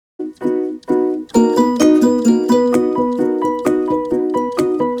Hi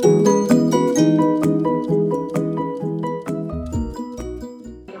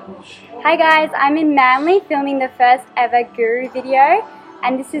guys, I'm in Manly filming the first ever Guru video,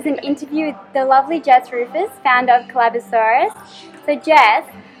 and this is an interview with the lovely Jess Ruhfus, founder of Collabosaurus. So Jess,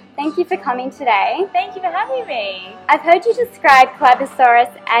 thank you for coming today. Thank you for having me. I've heard you describe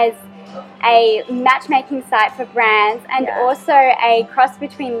Collabosaurus as a matchmaking site for brands and also a cross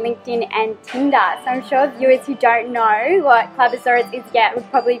between LinkedIn and Tinder. So I'm sure viewers who don't know what Collabosaurus is yet would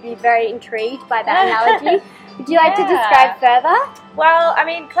probably be very intrigued by that analogy. Would you like to describe further? Well, I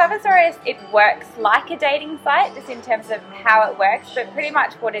mean, Collabosaurus, it works like a dating site just in terms of how it works, but pretty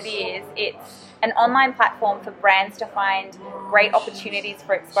much what it is, it's an online platform for brands to find great opportunities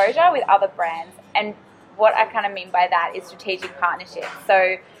for exposure with other brands. And what I kind of mean by that is strategic partnerships.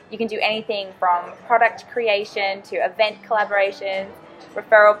 So you can do anything from product creation to event collaborations,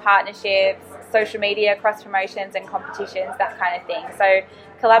 referral partnerships, social media cross promotions and competitions, that kind of thing. So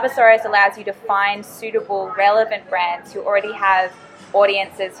Collabosaurus allows you to find suitable, relevant brands who already have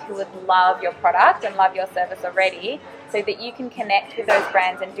audiences who would love your product and love your service already, so that you can connect with those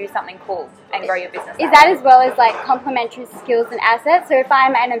brands and do something cool and grow your business. Is that as well as like complementary skills and assets? So if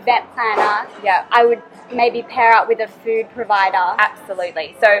I'm an event planner, I would maybe pair up with a food provider.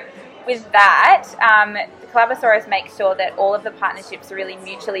 Absolutely. So with that, Collabosaurus makes sure that all of the partnerships are really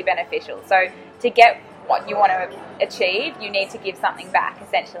mutually beneficial. So to get what you want to achieve, you need to give something back,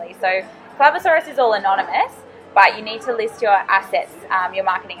 essentially. So Collabosaurus is all anonymous, but you need to list your assets, your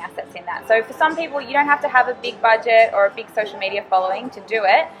marketing assets in that. So for some people, you don't have to have a big budget or a big social media following to do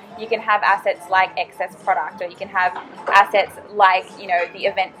it. You can have assets like excess product, or you can have assets like, you know, the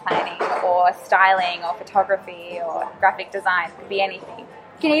event planning or styling or photography or graphic design. It could be anything.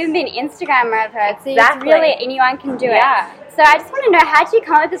 It can even be an Instagrammer, I've heard. So it's really anyone can do it. So I just want to know, how did you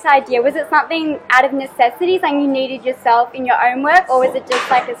come up with this idea? Was it something out of necessity, something you needed yourself in your own work, or was it just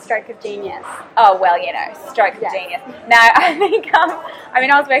like a stroke of genius? Oh, well, you know, stroke of genius. No, I think,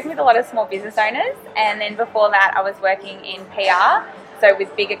 I was working with a lot of small business owners, and then before that I was working in PR, so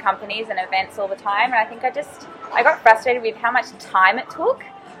with bigger companies and events all the time, and I think I got frustrated with how much time it took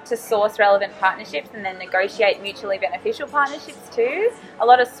to source relevant partnerships and then negotiate mutually beneficial partnerships too. A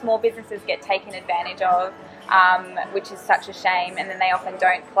lot of small businesses get taken advantage of, which is such a shame, and then they often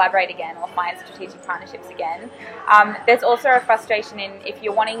don't collaborate again or find strategic partnerships again. There's also a frustration in if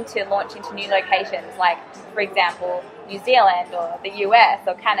you're wanting to launch into new locations, like for example New Zealand or the US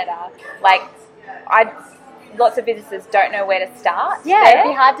or Canada. Like lots of businesses don't know where to start. It'd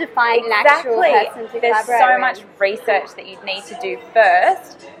be hard to find an actual person to There's collaborate so with. much research that you'd need to do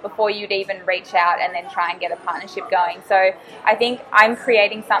first before you'd even reach out and then try and get a partnership going. So I think I'm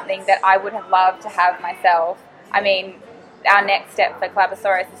creating something that I would have loved to have myself. I mean, our next step for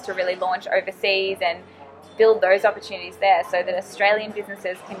Collabosaurus is to really launch overseas and build those opportunities there so that Australian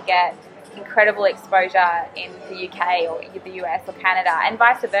businesses can get incredible exposure in the UK or the US or Canada, and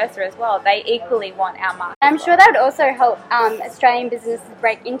vice versa as well. They equally want our market. I'm sure that would also help Australian businesses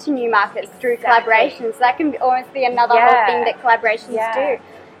break into new markets through collaborations. So that can almost be another whole thing that collaborations do.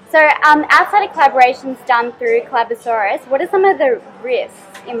 So outside of collaborations done through Collabosaurus, what are some of the risks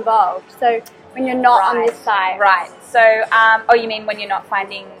involved? So when you're not on this site. So, oh, you mean when you're not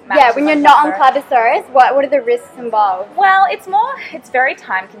finding matches? Yeah, when you're not on Collabosaurus, what are the risks involved? Well, it's very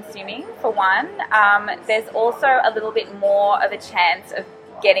time consuming for one. There's also a little bit more of a chance of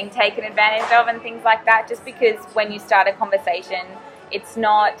getting taken advantage of and things like that, just because when you start a conversation, it's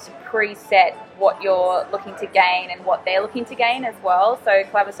not preset what you're looking to gain and what they're looking to gain as well. So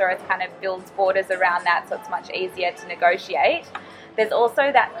Collabosaurus kind of builds borders around that, so it's much easier to negotiate. There's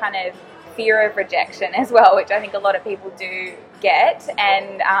also that kind of fear of rejection as well, which I think a lot of people do get,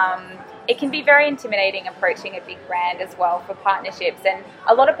 and it can be very intimidating approaching a big brand as well for partnerships, and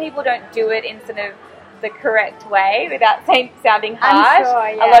a lot of people don't do it in sort of the correct way without sounding harsh.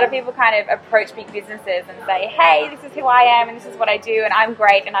 A lot of people kind of approach big businesses and say, hey, this is who I am and this is what I do and I'm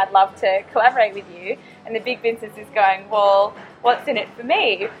great and I'd love to collaborate with you, and the big business is going, well, what's in it for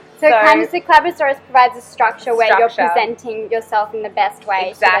me? So kind of Collabosaurus provides a structure where you're presenting yourself in the best way.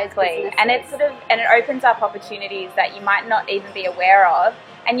 Exactly, and it opens up opportunities that you might not even be aware of,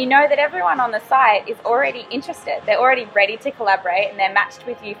 and you know that everyone on the site is already interested. They're already ready to collaborate, and they're matched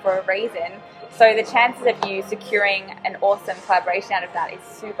with you for a reason. So the chances of you securing an awesome collaboration out of that is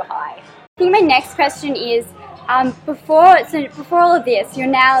super high. I think my next question is, before all of this,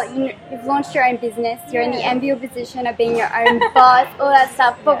 you've launched your own business, you're in the enviable position of being your own boss, all that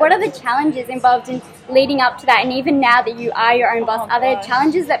stuff, but what are the challenges involved in leading up to that, and even now that you are your own boss, are there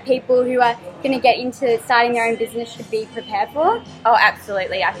challenges that people who are going to get into starting their own business should be prepared for? Oh,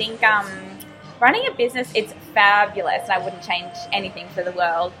 absolutely. I think running a business, it's fabulous, and I wouldn't change anything for the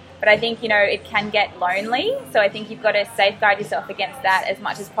world. But I think, it can get lonely. So I think you've got to safeguard yourself against that as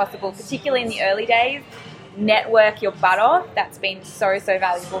much as possible, particularly in the early days. Network your butt off. That's been so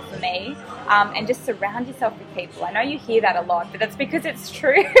valuable for me. And just surround yourself with people. I know you hear that a lot, but that's because it's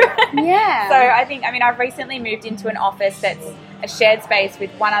true. Yeah. So I've recently moved into an office that's a shared space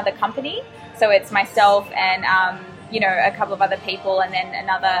with one other company. So it's myself and, a couple of other people, and then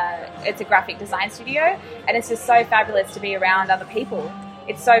it's a graphic design studio. And it's just so fabulous to be around other people.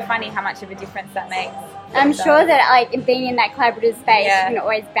 It's so funny how much of a difference that makes. I'm sure that being in that collaborative space, you can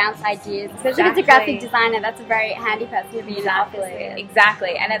always bounce ideas. Especially if it's a graphic designer, that's a very handy person to be in the office with.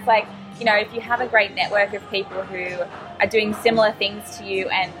 Exactly. And it's if you have a great network of people who are doing similar things to you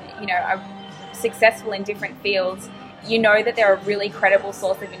and, are successful in different fields, you know that they're a really credible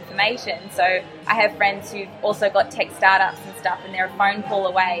source of information. So I have friends who've also got tech startups and stuff, and they're a phone call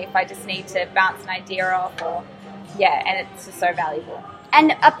away if I just need to bounce an idea off and it's just so valuable.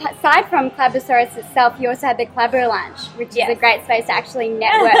 And aside from Collabosaurus itself, you also had the Collabo Lunch, which is a great space to actually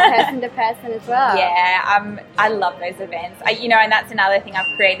network person to person as well. Yeah, I love those events. And that's another thing.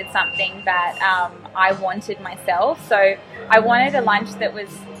 I've created something that I wanted myself. So I wanted a lunch that was,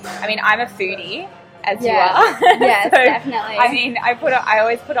 I'm a foodie, as you are. Yes, so, definitely. I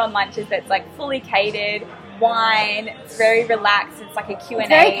always put on lunches that's fully catered, wine, it's very relaxed, it's like a Q&A. It's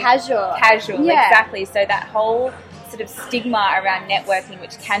very casual. Casual, exactly. So that whole sort of stigma around networking,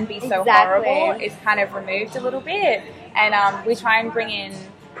 which can be so horrible, is kind of removed a little bit. And we try and bring in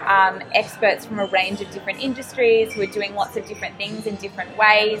experts from a range of different industries who are doing lots of different things in different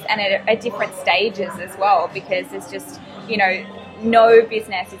ways and at different stages as well, because there's just, no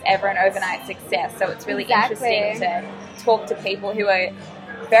business is ever an overnight success. So it's really interesting to talk to people who are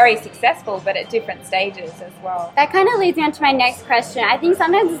very successful but at different stages as well. That kind of leads me on to my next question. I think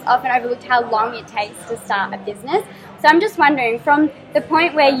sometimes it's often overlooked how long it takes to start a business. So I'm just wondering, from the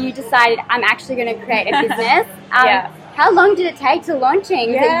point where you decided I'm actually going to create a business, how long did it take to launching?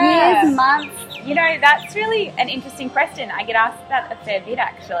 Is it years, months? That's really an interesting question. I get asked that a fair bit,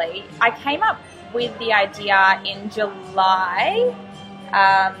 actually. I came up with the idea in July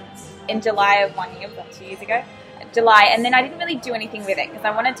of 1 year, about 2 years ago. July, and then I didn't really do anything with it because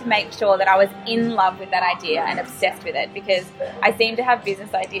I wanted to make sure that I was in love with that idea and obsessed with it, because I seem to have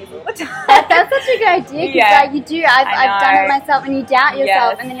business ideas all the time. That's such a good idea, because you do. I've done it myself, and you doubt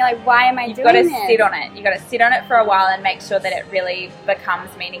yourself, and then you're like, why am I doing this? You've got to sit on it. You've got to sit on it for a while and make sure that it really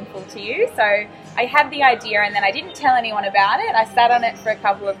becomes meaningful to you. So I had the idea, and then I didn't tell anyone about it. I sat on it for a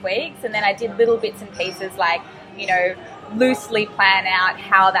couple of weeks, and then I did little bits and pieces, like, loosely plan out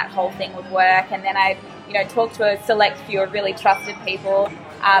how that whole thing would work, and then I talk to a select few of really trusted people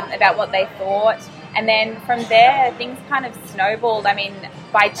about what they thought. And then from there, things kind of snowballed.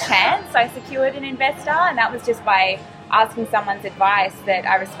 By chance, I secured an investor, and that was just by asking someone's advice that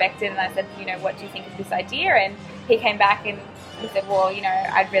I respected. And I said, what do you think of this idea? And he came back and he said, well,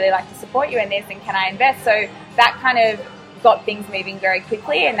 I'd really like to support you in this, and can I invest? So that kind of got things moving very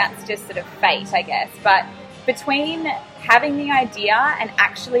quickly, and that's just sort of fate, I guess. But between having the idea and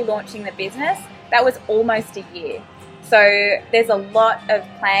actually launching the business, that was almost a year. So there's a lot of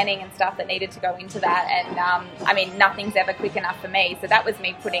planning and stuff that needed to go into that, and nothing's ever quick enough for me. So that was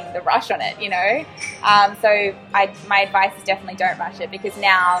me putting the rush on it, So my advice is definitely don't rush it, because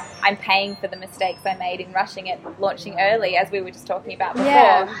now I'm paying for the mistakes I made in rushing it, launching early, as we were just talking about before.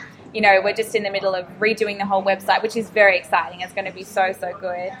 Yeah. We're just in the middle of redoing the whole website, which is very exciting. It's going to be so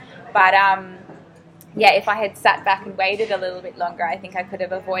good. But if I had sat back and waited a little bit longer, I think I could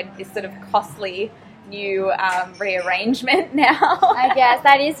have avoided this sort of costly new rearrangement now. I guess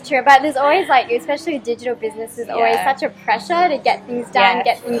that is true, but there's always, especially with digital businesses, always such a pressure to get things done,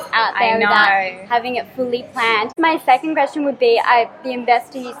 get things out there without having it fully planned. My second question would be, the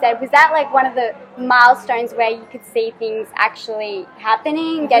investor you said, was that one of the milestones where you could see things actually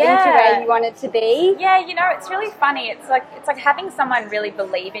happening, getting to where you wanted to be? Yeah, it's really funny. It's like having someone really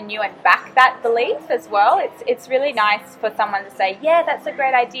believe in you and back that belief as well. It's really nice for someone to say, yeah, that's a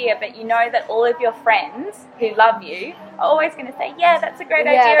great idea, but that all of your friends who love you are always going to say, yeah, that's a great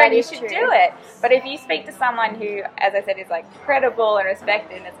idea and you should do it. But if you speak to someone who, as I said, is credible and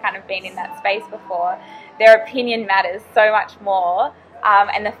respected and has kind of been in that space before, their opinion matters so much more.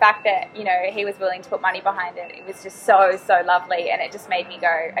 And the fact that, he was willing to put money behind it, it was just so lovely, and it just made me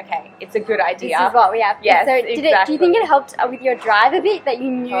go, okay, it's a good idea. This is what we have. Yes, so exactly. Do you think it helped with your drive a bit, that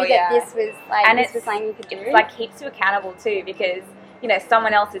you knew that this was this was something you could do? It keeps you accountable too, because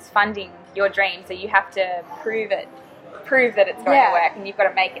someone else is funding your dream, so you have to prove prove that it's going to work, and you've got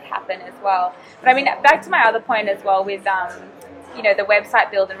to make it happen as well. But I mean, back to my other point as well with, you know, the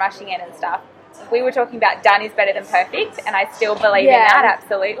website build and rushing in and stuff. We were talking about done is better than perfect, and I still believe in that,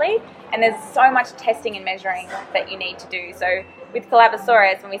 absolutely. And there's so much testing and measuring that you need to do. So with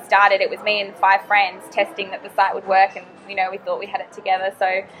Collabosaurus, when we started, it was me and 5 friends testing that the site would work, and, you know, we thought we had it together. So,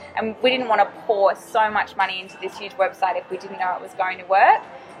 and we didn't want to pour so much money into this huge website if we didn't know it was going to work.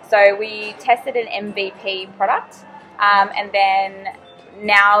 So we tested an MVP product, and then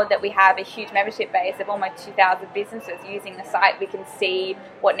now that we have a huge membership base of almost 2,000 businesses using the site, we can see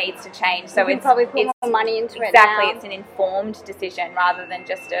what needs to change. So we can probably put more money into it now. Exactly, it's an informed decision rather than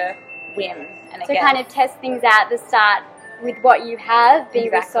just a whim. And so kind of test things out at the start with what you have, be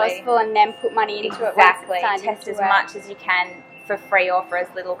resourceful, and then put money into it. Exactly, test as much as you can for free or for as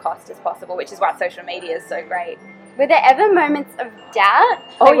little cost as possible, which is why social media is so great. Were there ever moments of doubt?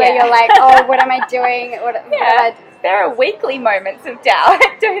 Where you're like, oh, what am I doing? There are weekly moments of doubt.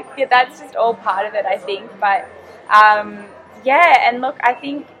 That's just all part of it, I think. But and look, I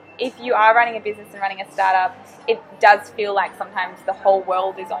think if you are running a business and running a startup, it does feel like sometimes the whole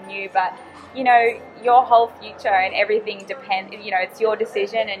world is on you. But, you know, your whole future and everything depends, you know, it's your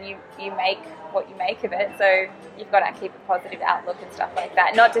decision, and you make what you make of it. So you've got to keep a positive outlook and stuff like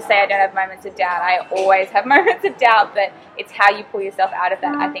that. Not to say I don't have moments of doubt. I always have moments of doubt, but it's how you pull yourself out of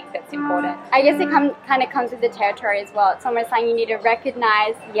that, I think, that's important. I guess it kind of comes with the territory as well. It's almost like you need to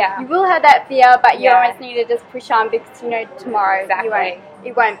recognize you will have that fear, but you almost need to just push on, because, you know, tomorrow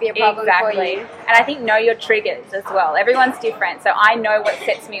it won't be a problem for you. And I think know your triggers as well. Everyone's different. So I know what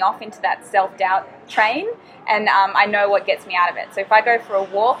sets me off into that self-doubt train, and I know what gets me out of it. So if I go for a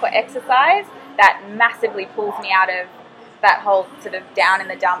walk or exercise, that massively pulls me out of that whole sort of down in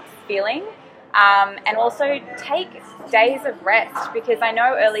the dumps feeling. And also take days of rest, because I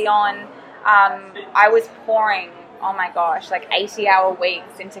know early on I was pouring, oh my gosh, like 80-hour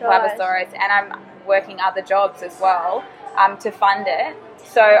weeks into Collabosaurus, and I'm working other jobs as well to fund it.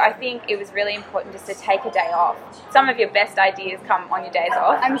 So I think it was really important just to take a day off. Some of your best ideas come on your days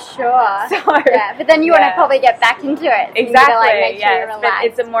off, I'm sure. So, but then you want to probably get back into it. So exactly. You need to, make sure you're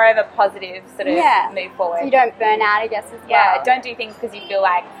relaxed. But it's more of a positive sort of move forward. So you don't burn out, I guess, as well. Yeah, don't do things because you feel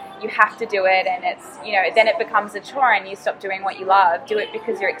like you have to do it, and it's, you know, then it becomes a chore and you stop doing what you love. Do it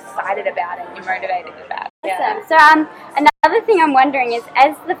because you're excited about it and you're motivated about it. Awesome. So another thing I'm wondering is,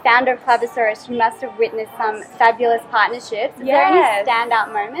 as the founder of Collabosaurus, you must have witnessed some fabulous partnerships. Is there any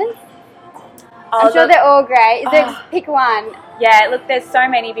standout moments? I'm sure they're all great. Just pick one. Yeah, look, there's so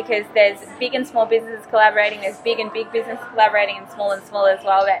many, because there's big and small businesses collaborating, there's big and big businesses collaborating, and small as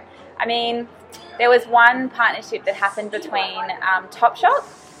well. But I mean, there was one partnership that happened between Topshop,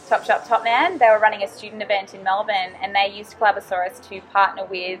 Topman. They were running a student event in Melbourne, and they used Collabosaurus to partner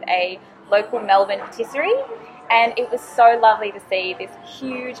with a local Melbourne patisserie, and it was so lovely to see this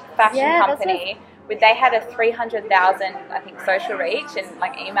huge fashion company. They had a 300,000, I think, social reach and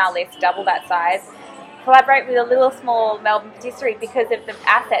like email list, double that size, collaborate with a little small Melbourne patisserie because of the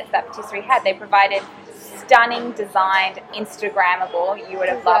assets that patisserie had. They provided stunning designed, Instagrammable, you would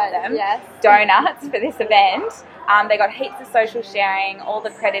have loved them, donuts for this event. They got heaps of social sharing, all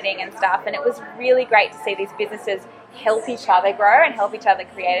the crediting and stuff, and it was really great to see these businesses help each other grow and help each other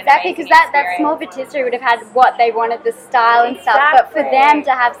create an amazing because that small patisserie would have had what they wanted, the style and stuff, but for them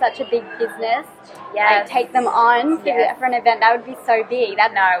to have such a big business, like, take them on for an event, that would be so big.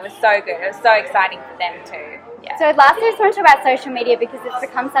 No, it was so good. It was so exciting for them too. Yeah. So lastly, I just want to talk about social media, because it's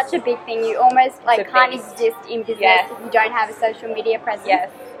become such a big thing. You almost can't exist in business if you don't have a social media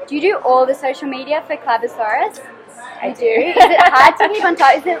presence. Do you do all the social media for Collabosaurus? I do. Is it hard to keep on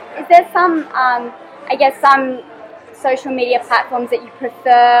top? Is there some, some social media platforms that you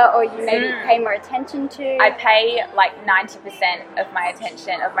prefer, or you maybe pay more attention to? I pay like 90% of my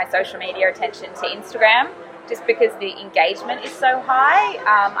attention, of my social media attention, to Instagram, just because the engagement is so high.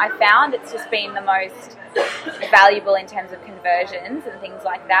 I found it's just been the most valuable in terms of conversions and things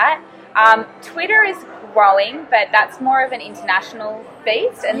like that. Twitter is growing, but that's more of an international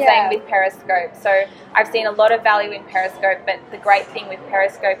beast, and same with Periscope. So I've seen a lot of value in Periscope, but the great thing with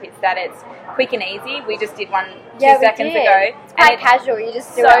Periscope is that it's quick and easy. We just did one 2 seconds ago. It's quite casual. You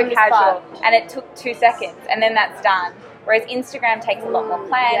just do it on the casual, and it took 2 seconds, and then that's done. Whereas Instagram takes a lot more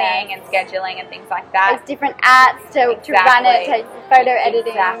planning and scheduling and things like that. There's different apps to run it, to photo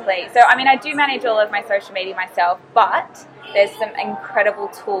editing. Exactly. So, I mean, I do manage all of my social media myself, but there's some incredible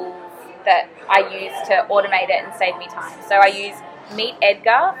tools that I use to automate it and save me time. So I use Meet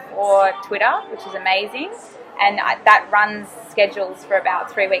Edgar or Twitter, which is amazing, and that runs schedules for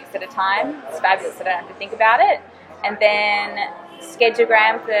about 3 weeks at a time. It's fabulous. I don't have to think about it. And then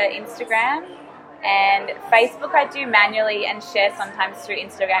Schedulegram for Instagram. And Facebook I do manually and share sometimes through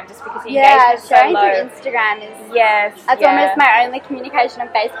Instagram just because the Yeah, engagement is so sharing low. through Instagram is That's almost my only communication on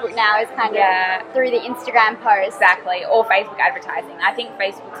Facebook now is kind of through the Instagram post. Exactly, or Facebook advertising. I think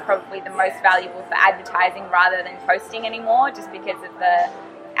Facebook's probably the most valuable for advertising rather than posting anymore, just because of the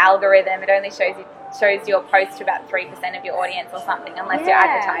algorithm. It only shows your post to about 3% of your audience or something, unless you're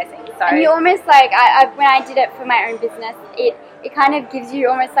advertising. So, and you almost like when I did it for my own business, it kind of gives you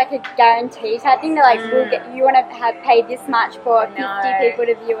almost like a guarantee type thing. They're like, you want to have paid this much for 50 people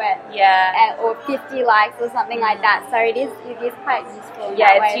to view it, or 50 likes or something like that. So it is quite useful.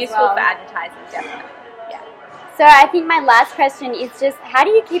 It's useful for advertising, definitely. So I think my last question is just, how do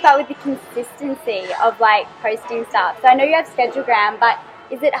you keep up with the consistency of like posting stuff? So I know you have Schedulegram, but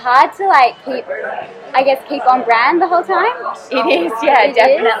is it hard to like keep on brand the whole time? It is,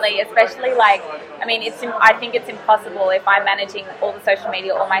 definitely. Especially like, I think it's impossible if I'm managing all the social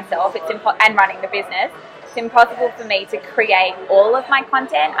media all myself. And running the business. It's impossible for me to create all of my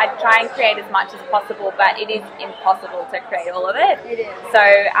content. I try and create as much as possible, but it is impossible to create all of it. It is. So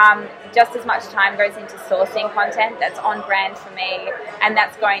just as much time goes into sourcing content that's on brand for me, and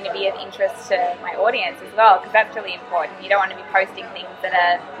that's going to be of interest to my audience as well, because that's really important. You don't want to be posting things that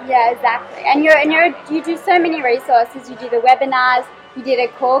are... Yeah, exactly. And you do so many resources. You do the webinars. You did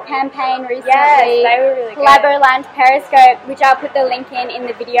a call campaign recently. Yes, they were really good. Collabosaurus Periscope, which I'll put the link in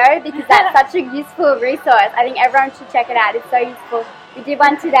the video because that's such a useful resource. I think everyone should check it out. It's so useful. We did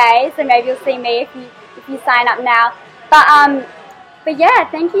one today, so maybe you'll see me if you sign up now. But yeah,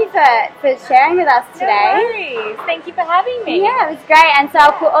 thank you for sharing with us today. No worries. Thank you for having me. Yeah, it was great. And so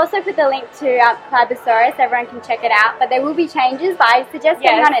I'll also put the link to Collabosaurus. Everyone can check it out. But there will be changes. But I suggest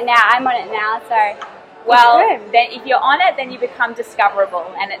getting on it now. I'm on it now, so... Well, then if you're on it, then you become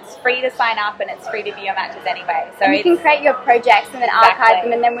discoverable, and it's free to sign up, and it's free to view your matches anyway. So and you can create your projects and then archive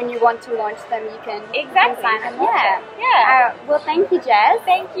them, and then when you want to launch them, you can sign them. Yeah. Well, thank you, Jess.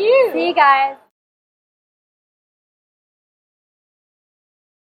 Thank you. See you guys.